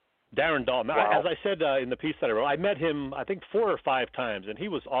 Darren Daulton. Wow. As I said in the piece that I wrote, I met him, I think, 4 or 5 times, and he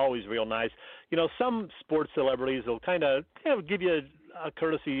was always real nice. You know, some sports celebrities will kind of give you a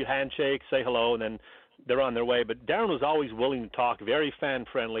courtesy handshake, say hello, and then they're on their way. But Darren was always willing to talk, very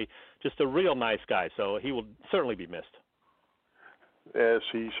fan-friendly, just a real nice guy, so he will certainly be missed. Yes,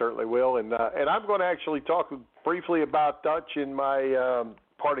 he certainly will. And I'm going to actually talk briefly about Dutch in my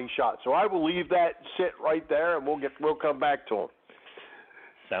parting shot. So I will leave that sit right there, and we'll come back to him.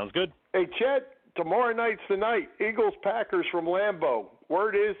 Sounds good. Hey, Chet, tomorrow night's the night. Eagles-Packers from Lambeau.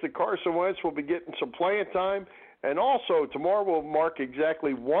 Word is that Carson Wentz will be getting some playing time. And also, tomorrow will mark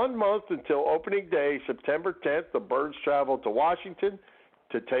exactly 1 month until opening day, September 10th. The Birds travel to Washington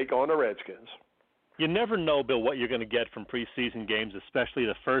to take on the Redskins. You never know, Bill, what you're going to get from preseason games, especially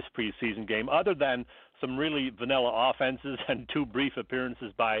the first preseason game, other than some really vanilla offenses and 2 brief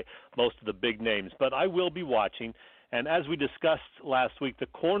appearances by most of the big names. But I will be watching. And as we discussed last week, the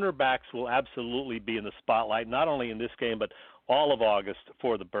cornerbacks will absolutely be in the spotlight, not only in this game, but all of August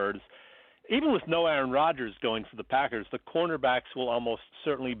for the Birds. Even with no Aaron Rodgers going for the Packers, the cornerbacks will almost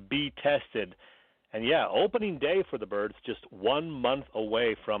certainly be tested. And, yeah, opening day for the Birds just 1 month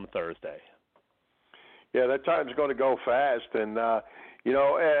away from Thursday. Yeah, that time's going to go fast. And,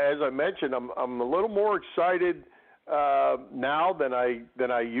 as I mentioned, I'm a little more excited now than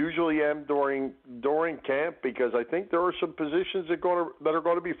I usually am during camp, because I think there are some positions that are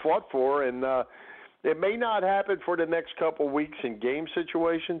going to be fought for, and it may not happen for the next couple of weeks in game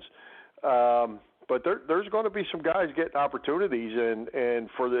situations, but there's going to be some guys getting opportunities, and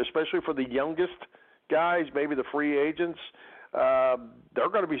especially for the youngest guys, maybe the free agents, they're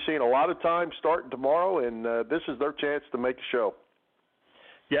going to be seeing a lot of time starting tomorrow, and this is their chance to make a show.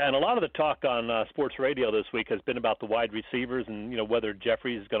 Yeah, and a lot of the talk on sports radio this week has been about the wide receivers and, whether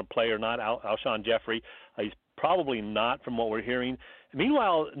Jeffrey is going to play or not. Alshon Jeffrey, he's probably not from what we're hearing.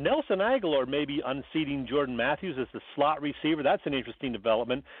 Meanwhile, Nelson Aguilar may be unseating Jordan Matthews as the slot receiver. That's an interesting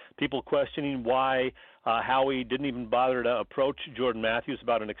development. People questioning why Howie didn't even bother to approach Jordan Matthews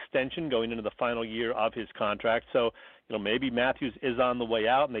about an extension going into the final year of his contract. So, maybe Matthews is on the way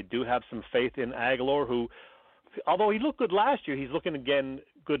out, and they do have some faith in Aguilar, who, although he looked good last year, he's looking again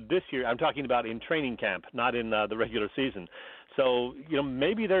good this year. I'm talking about in training camp, not in the regular season. So,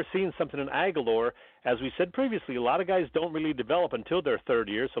 maybe they're seeing something in Aguilar. As we said previously, a lot of guys don't really develop until their third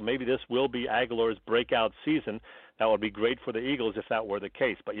year, so maybe this will be Aguilar's breakout season. That would be great for the Eagles if that were the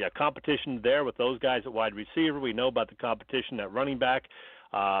case. But, yeah, competition there with those guys at wide receiver. We know about the competition at running back,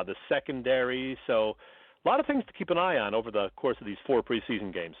 the secondary. So a lot of things to keep an eye on over the course of these 4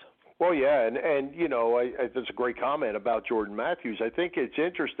 preseason games. Well, yeah, and that's a great comment about Jordan Matthews. I think it's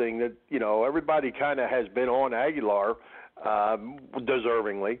interesting that, everybody kind of has been on Aguilar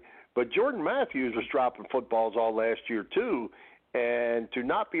deservingly, but Jordan Matthews was dropping footballs all last year too, and to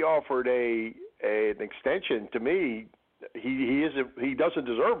not be offered an extension, to me, he doesn't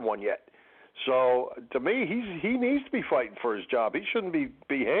deserve one yet. So to me, he needs to be fighting for his job. He shouldn't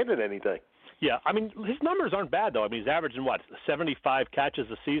be handed anything. Yeah, his numbers aren't bad, though. He's averaging, 75 catches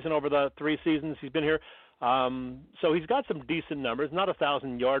a season over the 3 seasons he's been here. So he's got some decent numbers. Not a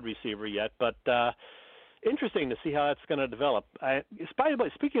 1,000-yard receiver yet, but interesting to see how that's going to develop.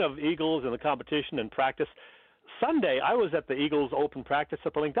 Speaking of Eagles and the competition and practice, Sunday I was at the Eagles open practice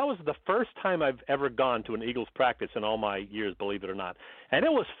at the Link. That was the first time I've ever gone to an Eagles practice in all my years, believe it or not. And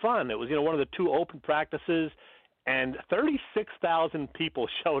it was fun. It was, one of the 2 open practices, and 36,000 people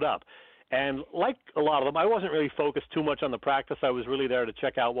showed up. And like a lot of them, I wasn't really focused too much on the practice. I was really there to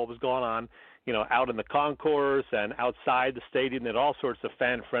check out what was going on, out in the concourse and outside the stadium. They had all sorts of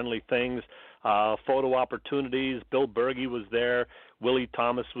fan-friendly things, photo opportunities. Bill Berge was there. Willie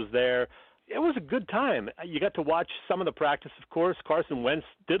Thomas was there. It was a good time. You got to watch some of the practice, of course. Carson Wentz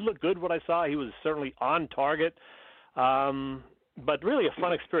did look good, what I saw. He was certainly on target. But really a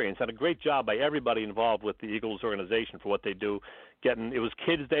fun experience, and a great job by everybody involved with the Eagles organization for what they do. It was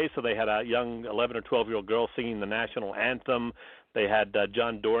Kids Day, so they had a young 11 or 12-year-old girl singing the national anthem. They had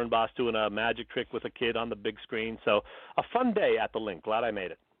John Dorenbos doing a magic trick with a kid on the big screen. So a fun day at the Link. Glad I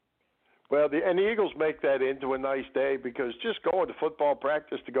made it. Well, the Eagles make that into a nice day, because just going to football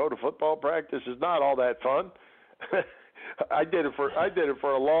practice to go to football practice is not all that fun. I did it for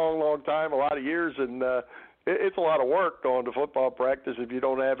a long time, a lot of years, and it's a lot of work going to football practice if you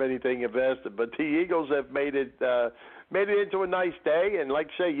don't have anything invested. But the Eagles have made it into a nice day, and like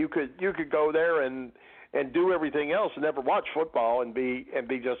I say, you could go there and do everything else and never watch football and be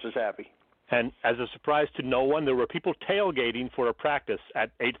just as happy. And as a surprise to no one, there were people tailgating for a practice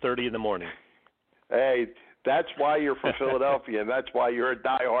at 8:30 in the morning. Hey, that's why you're from Philadelphia, and that's why you're a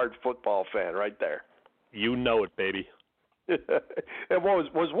diehard football fan right there. You know it, baby. And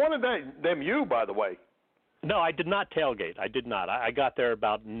was one of them you, by the way? No, I did not tailgate. I did not. I got there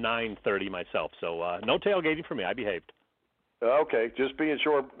about 9:30 myself, so no tailgating for me. I behaved. Okay, just being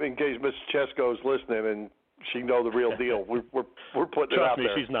sure in case Mrs. Chesko is listening and she know the real deal. We're putting it out there.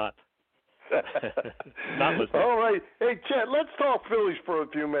 Trust me, she's not. Not listening. All right. Hey, Chet, let's talk Phillies for a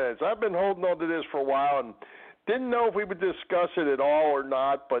few minutes. I've been holding on to this for a while and didn't know if we would discuss it at all or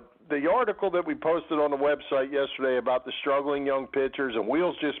not, but the article that we posted on the website yesterday about the struggling young pitchers, and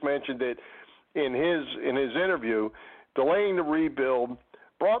Wheels just mentioned it in his interview, delaying the rebuild,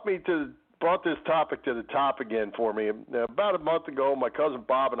 brought this topic to the top again for me. About a month ago, my cousin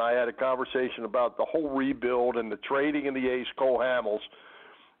Bob and I had a conversation about the whole rebuild and the trading in the ace, Cole Hamels,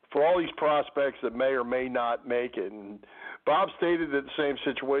 for all these prospects that may or may not make it. And Bob stated that the same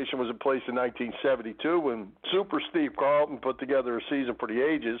situation was in place in 1972 when Super Steve Carlton put together a season for the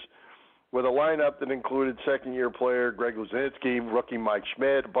ages with a lineup that included second-year player Greg Luzinski, rookie Mike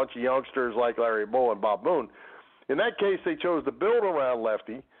Schmidt, a bunch of youngsters like Larry Bow and Bob Boone. In that case, they chose to build around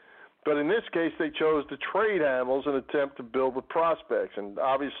Lefty, But in this case, they chose to trade Hamels and attempt to build with prospects. And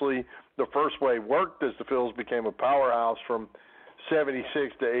obviously, the first way worked as the Phils became a powerhouse from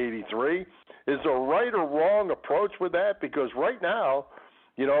 76 to 83. Is there a right or wrong approach with that? Because right now,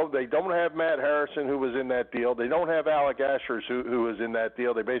 you know, they don't have Matt Harrison, who was in that deal. They don't have Alec Ashers, who was in that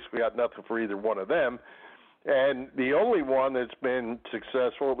deal. They basically got nothing for either one of them. And the only one that's been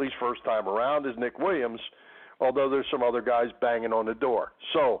successful, at least first time around, is Nick Williams, although there's some other guys banging on the door.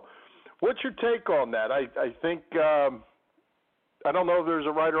 So what's your take on that? I think I don't know if there's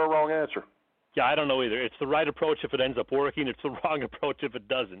a right or a wrong answer. Yeah, I don't know either. It's the right approach if it ends up working. It's the wrong approach if it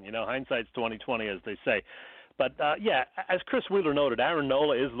doesn't. You know, hindsight's 20/20, as they say. But, yeah, as Chris Wheeler noted, Aaron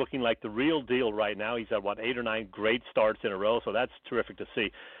Nola is looking like the real deal right now. He's had, 8 or 9 great starts in a row, so that's terrific to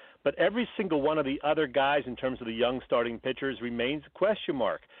see. But every single one of the other guys in terms of the young starting pitchers remains a question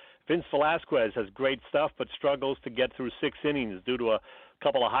mark. Vince Velasquez has great stuff but struggles to get through 6 innings due to a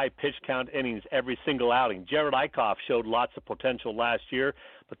couple of high pitch count innings every single outing. Jared Eichhoff showed lots of potential last year,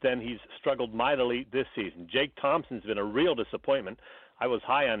 but then he's struggled mightily this season. Jake Thompson's been a real disappointment. I was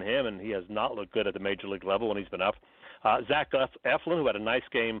high on him, and he has not looked good at the major league level when he's been up. Zach Eflin, who had a nice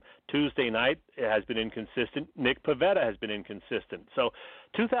game Tuesday night, has been inconsistent. Nick Pivetta has been inconsistent. So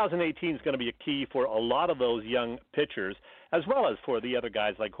 2018 is going to be a key for a lot of those young pitchers, as well as for the other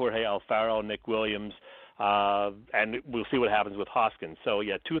guys like Jorge Alfaro, Nick Williams, and we'll see what happens with Hoskins. So,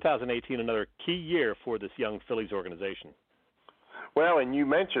 yeah, 2018, another key year for this young Phillies organization. Well, and you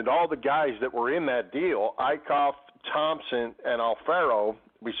mentioned all the guys that were in that deal, Eichhoff, Thompson, and Alfaro,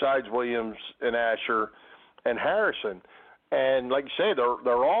 besides Williams and Asher and Harrison. And like you say,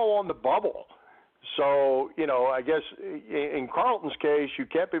 they're all on the bubble. So, you know, I guess in Carlton's case, you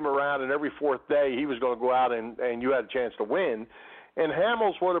kept him around, and every fourth day he was going to go out and you had a chance to win. And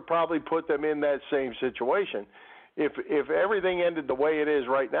Hamels would have probably put them in that same situation. If everything ended the way it is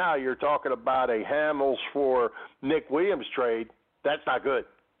right now, you're talking about a Hamels for Nick Williams trade. That's not good.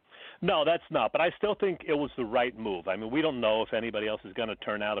 No, that's not. But I still think it was the right move. I mean, we don't know if anybody else is going to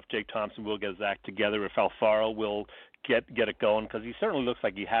turn out, if Jake Thompson will get his act together, if Alfaro will get it going, because he certainly looks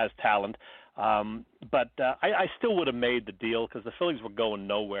like he has talent. But I still would have made the deal because the Phillies were going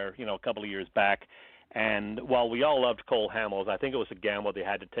nowhere, you know, a couple of years back. And while we all loved Cole Hamels, I think it was a gamble they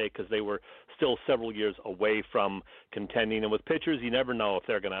had to take because they were still several years away from contending. And with pitchers, you never know if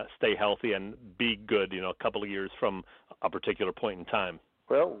they're going to stay healthy and be good, you know, a couple of years from a particular point in time.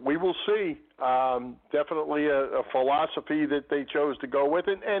 Well, we will see. Definitely a philosophy that they chose to go with.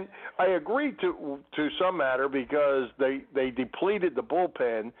 And I agree to some matter because they depleted the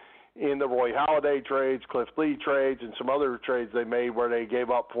bullpen in the Roy Halladay trades, Cliff Lee trades, and some other trades they made where they gave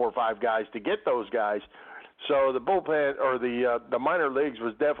up 4 or 5 guys to get those guys. So the bullpen or the minor leagues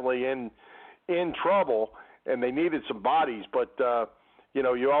was definitely in trouble, and they needed some bodies. But you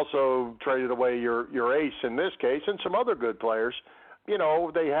know, you also traded away your ace in this case and some other good players. You know,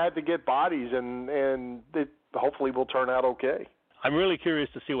 they had to get bodies, and it hopefully will turn out okay. I'm really curious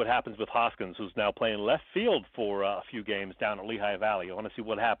to see what happens with Hoskins, who's now playing left field for a few games down at Lehigh Valley. I want to see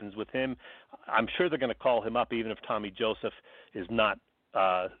what happens with him. I'm sure they're going to call him up even if Tommy Joseph is not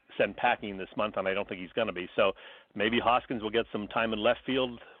sent packing this month, and I don't think he's going to be. So maybe Hoskins will get some time in left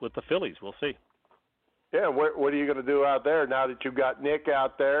field with the Phillies. We'll see. Yeah, what are you going to do out there now that you've got Nick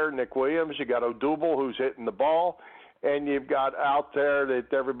out there, Nick Williams, you got Odubel who's hitting the ball, and you've got out there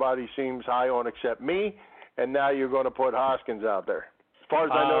that everybody seems high on except me, and now you're going to put Hoskins out there. As far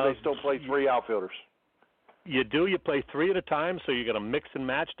as I know, they still play 3 outfielders. You do. You play 3 at a time, so you're going to mix and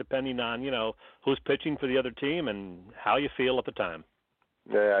match depending on, you know, who's pitching for the other team and how you feel at the time.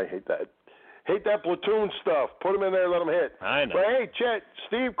 Yeah, I hate that. Hate that platoon stuff. Put them in there, let them hit. I know. But, hey, Chet,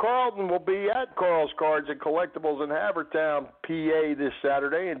 Steve Carlton will be at Carl's Cards and Collectibles in Havertown, PA this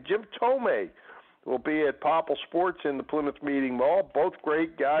Saturday, and Jim Tomei will be at Popple Sports in the Plymouth Meeting Mall. Both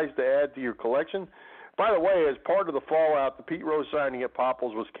great guys to add to your collection. By the way, as part of the fallout, the Pete Rose signing at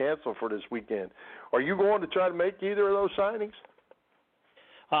Popple's was canceled for this weekend. Are you going to try to make either of those signings?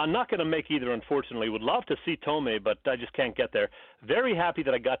 I'm not going to make either, unfortunately. Would love to see Tomei, but I just can't get there. Very happy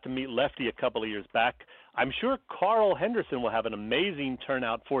that I got to meet Lefty a couple of years back. I'm sure Carl Henderson will have an amazing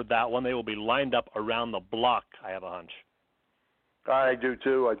turnout for that one. They will be lined up around the block, I have a hunch. I do,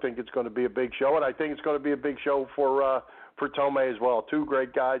 too. I think it's going to be a big show, and I think it's going to be a big show for Tomei as well. 2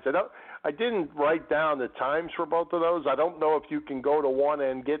 great guys. I didn't write down the times for both of those. I don't know if you can go to one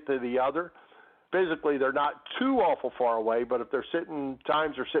and get to the other. Physically, they're not too awful far away, but if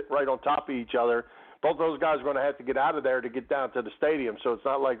times are sitting right on top of each other, both those guys are going to have to get out of there to get down to the stadium, so it's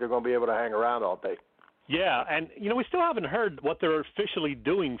not like they're going to be able to hang around all day. Yeah, and, we still haven't heard what they're officially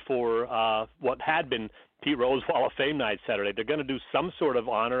doing for what had been Pete Rose Hall of Fame night Saturday. They're going to do some sort of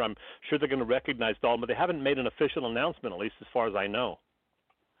honor. I'm sure they're going to recognize Daulton, but they haven't made an official announcement, at least as far as I know.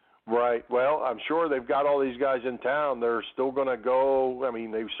 Right. Well, I'm sure they've got all these guys in town. They're still going to go. I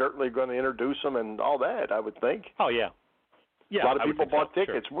mean, they're certainly going to introduce them and all that, I would think. Oh, yeah. Yeah, a lot of people bought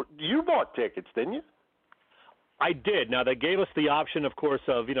tickets. Sure. You bought tickets, didn't you? I did. Now, they gave us the option, of course,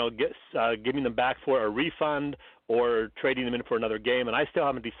 of, giving them back for a refund or trading them in for another game, and I still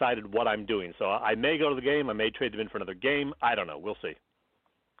haven't decided what I'm doing. So I may go to the game. I may trade them in for another game. I don't know. We'll see.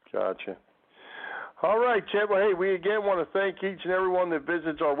 Gotcha. All right, Chet. Well, hey, we again want to thank each and everyone that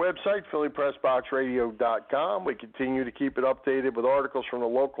visits our website, PhillyPressboxRadio.com. We continue to keep it updated with articles from the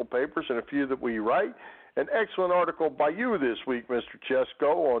local papers and a few that we write. An excellent article by you this week, Mr.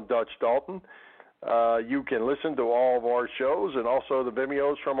 Chesko, on Dutch Daulton. You can listen to all of our shows and also the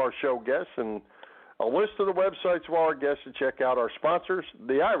Vimeos from our show guests and a list of the websites of our guests to check out our sponsors,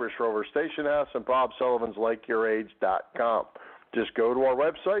 the Irish Rover Station House and Bob Sullivan's LakeYourAge.com. Just go to our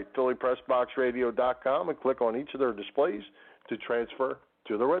website, PhillyPressboxRadio.com, and click on each of their displays to transfer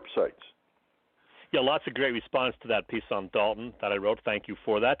to their websites. Yeah, lots of great response to that piece on Daulton that I wrote. Thank you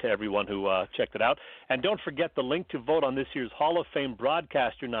for that to everyone who checked it out. And don't forget the link to vote on this year's Hall of Fame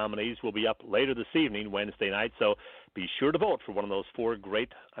broadcaster nominees will be up later this evening, Wednesday night. So be sure to vote for one of those four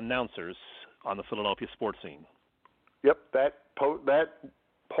great announcers on the Philadelphia sports scene. Yep, that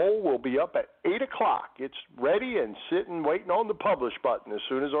poll will be up at 8 o'clock. It's ready and sitting, waiting on the publish button. As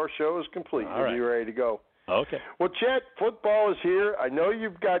soon as our show is complete, we'll be ready to go. Okay. Well, Chet, football is here. I know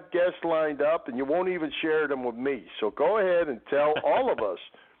you've got guests lined up, and you won't even share them with me. So go ahead and tell all of us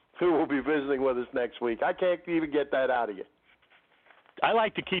who will be visiting with us next week. I can't even get that out of you. I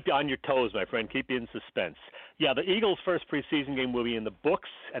like to keep you on your toes, my friend, keep you in suspense. Yeah, the Eagles' first preseason game will be in the books,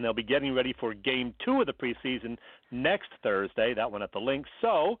 and they'll be getting ready for Game 2 of the preseason next Thursday, that one at the Link.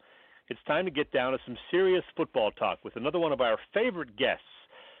 So it's time to get down to some serious football talk with another one of our favorite guests.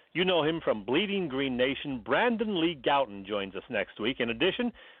 You know him from Bleeding Green Nation. Brandon Lee Gowton joins us next week. In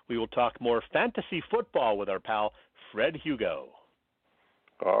addition, we will talk more fantasy football with our pal Fred Hugo.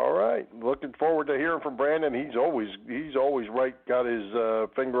 All right. Looking forward to hearing from Brandon. He's always right, got his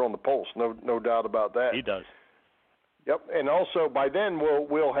finger on the pulse. No doubt about that. He does. Yep. And also by then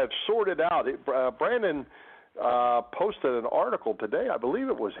we'll have sorted out. Brandon posted an article today. I believe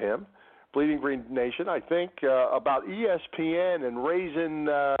it was him. Bleeding Green Nation, I think, about ESPN and raising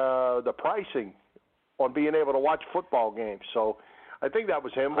the pricing on being able to watch football games. So I think that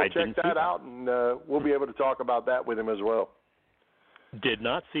was him. We'll check that out, and we'll be able to talk about that with him as well. Did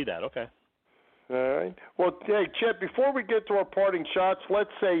not see that. Okay. All right. Well, hey, Chet, before we get to our parting shots, let's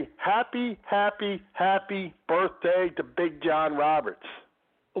say happy, happy, happy birthday to Big John Roberts.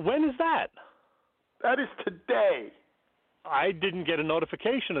 When is that? That is today. I didn't get a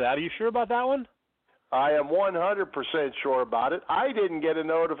notification of that. Are you sure about that one? I am 100% sure about it. I didn't get a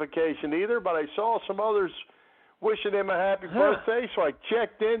notification either, but I saw some others wishing him a happy birthday, so I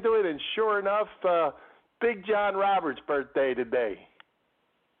checked into it, and sure enough, Big John Roberts' birthday today.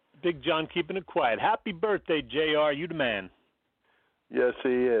 Big John keeping it quiet. Happy birthday, JR. You the man. Yes, he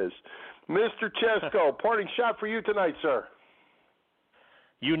is. Mr. Chesko, parting shot for you tonight, sir.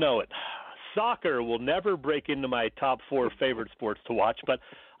 You know it. Soccer will never break into my top 4 favorite sports to watch, but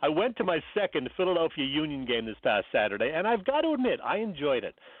I went to my second Philadelphia Union game this past Saturday, and I've got to admit, I enjoyed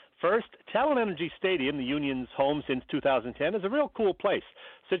it. First, Talon Energy Stadium, the Union's home since 2010, is a real cool place,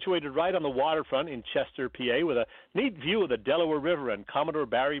 situated right on the waterfront in Chester, PA, with a neat view of the Delaware River and Commodore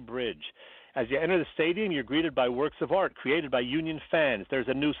Barry Bridge. As you enter the stadium, you're greeted by works of art created by Union fans. There's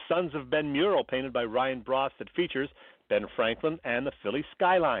a new Sons of Ben mural painted by Ryan Bross that features Ben Franklin and the Philly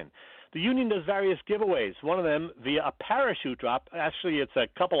skyline. The Union does various giveaways, one of them via a parachute drop. Actually, it's a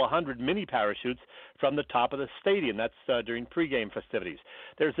couple of hundred mini parachutes from the top of the stadium. That's during pregame festivities.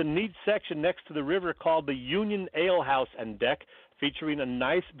 There's a neat section next to the river called the Union Ale House and Deck, featuring a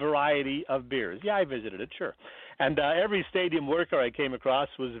nice variety of beers. Yeah, I visited it, sure. And every stadium worker I came across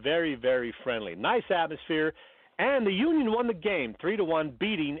was very, very friendly. Nice atmosphere. And the Union won the game, 3-1,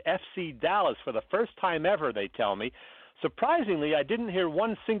 beating FC Dallas for the first time ever, they tell me. Surprisingly, I didn't hear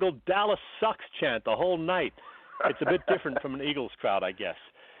one single Dallas sucks chant the whole night. It's a bit different from an Eagles crowd, I guess.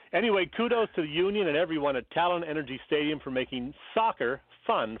 Anyway, kudos to the Union and everyone at Talon Energy Stadium for making soccer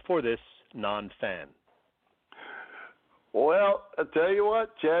fun for this non-fan. Well, I'll tell you what,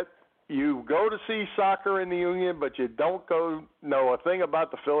 Chet, you go to see soccer in the Union, but you don't go know a thing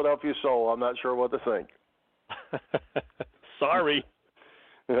about the Philadelphia Soul. I'm not sure what to think. Sorry.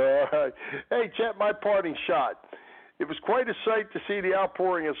 All right. Hey, Chet, my parting shot It was quite a sight to see the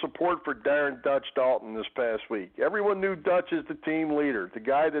outpouring of support for Darren "Dutch" Daulton this past week. Everyone knew Dutch as the team leader, the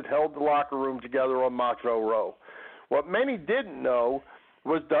guy that held the locker room together on Moxville Row. What many didn't know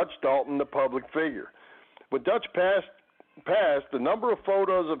was Dutch Daulton, the public figure. When Dutch passed, the number of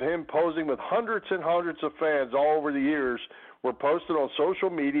photos of him posing with hundreds and hundreds of fans all over the years were posted on social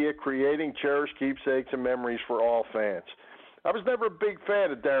media, creating cherished keepsakes and memories for all fans. I was never a big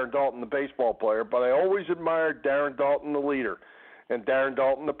fan of Darren Daulton, the baseball player, but I always admired Darren Daulton, the leader, and Darren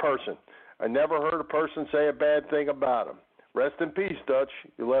Daulton, the person. I never heard a person say a bad thing about him. Rest in peace, Dutch.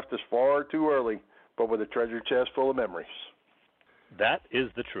 You left us far too early, but with a treasure chest full of memories. That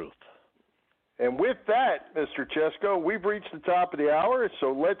is the truth. And with that, Mr. Chesko, we've reached the top of the hour,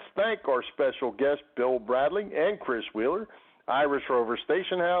 so let's thank our special guests, Bill Bradley and Chris Wheeler, Irish Rover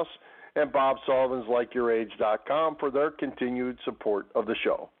Station House, and Bob Sullivan's LikeYourAge.com for their continued support of the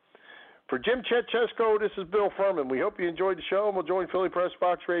show. For Jim, Chet, Chesko, this is Bill Furman. We hope you enjoyed the show, and we'll join Philly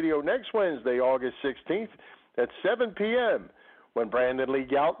Pressbox Radio next Wednesday, August 16th at 7 p.m. when Brandon Lee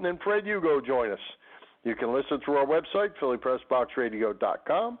Galton and Fred Hugo join us. You can listen through our website,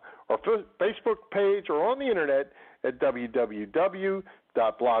 PhillyPressboxRadio.com, our Facebook page, or on the internet at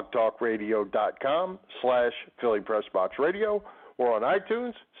www.blogtalkradio.com/PhillyPressboxRadio, or on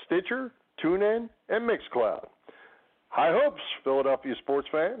iTunes, Stitcher, TuneIn, and Mixcloud. High hopes, Philadelphia sports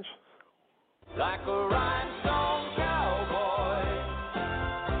fans. Like a rhinestone.